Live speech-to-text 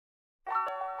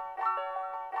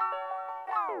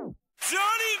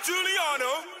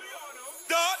JohnnyJuliano.com.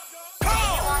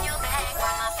 On your back,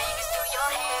 run my fingers through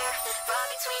your hair, rub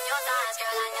between your thighs,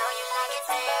 girl. I know you like it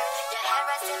there. Your head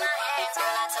rests in my hands,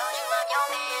 girl. I told you I'm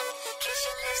your man. Kiss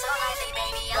your lips so lightly,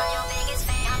 baby. I'm your biggest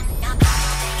fan.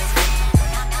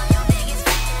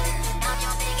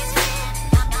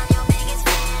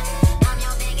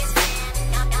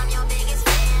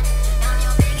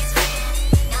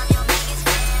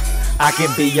 I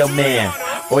can be your man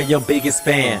or your biggest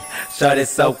fan. Shorty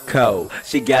so cold,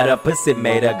 she got her pussy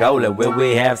made of gold. And when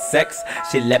we have sex,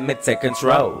 she let me take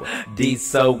control. D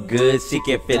so good, she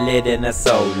can feel it in her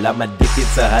soul. I'm addicted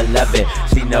to her loving,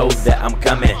 she knows that I'm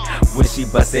coming. When she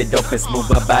bust it open, smooth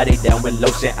her body down with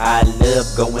lotion. I love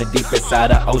going deep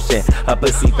inside the ocean. Her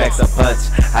pussy packs a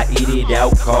punch, I eat it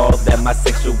out, call that my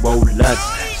sexual lunch.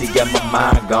 She got my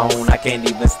mind gone, I can't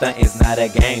even stunt, it's not a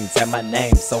game. Tell my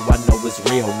name so I know it's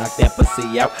real. Knock that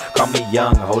pussy out, call me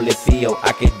young Holyfield.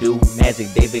 I can do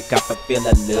magic, David Copperfield.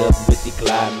 I love when she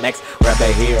climax. Grab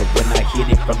her hair when I hit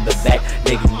it from the back.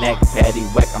 Nigga neck, patty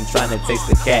whack, I'm trying to taste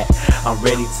the cat. I'm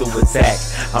ready to attack,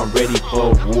 I'm ready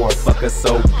for war. Fuck her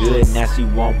so good, now she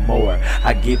want more.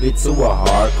 I give it to her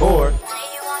hardcore.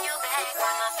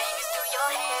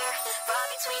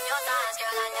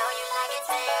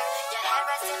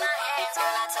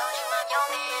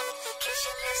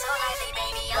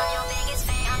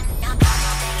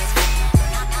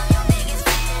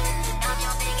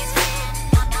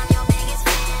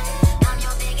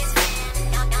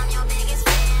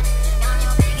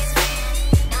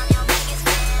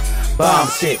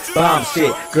 Bomb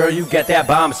shit, girl, you got that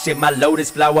bomb shit. My lotus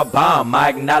flower bomb, I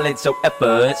acknowledge your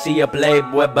effort. She a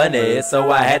playboy bunny, so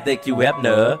I had to cue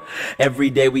Hebner. Every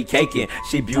day we caking,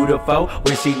 she beautiful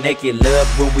when she naked.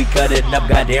 Love when we cut it up,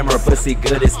 goddamn her pussy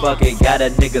good as fuck. It got a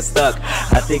nigga stuck.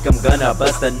 I think I'm gonna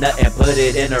bust a nut and put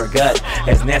it in her gut.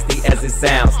 As nasty as it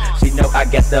sounds, she know I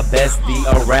got the best D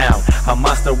around. A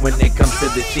monster when it comes to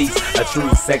the cheeks, a true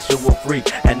sexual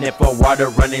freak. And if her water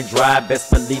running dry,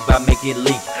 best believe I make it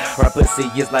leak. Her pussy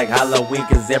is like Halloween,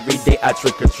 cause every day I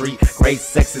trick or treat. Great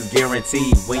sex is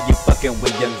guaranteed when you fucking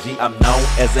with Young G. I'm known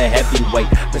as a heavyweight,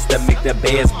 Mr. Make the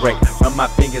beds break. Run my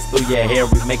fingers through your hair,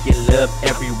 we making love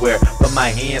everywhere. Put my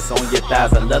hands on your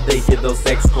thighs, I love to hear those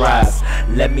sex cries.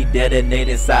 Let me detonate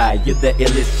inside, you're the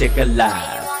illest chick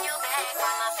alive.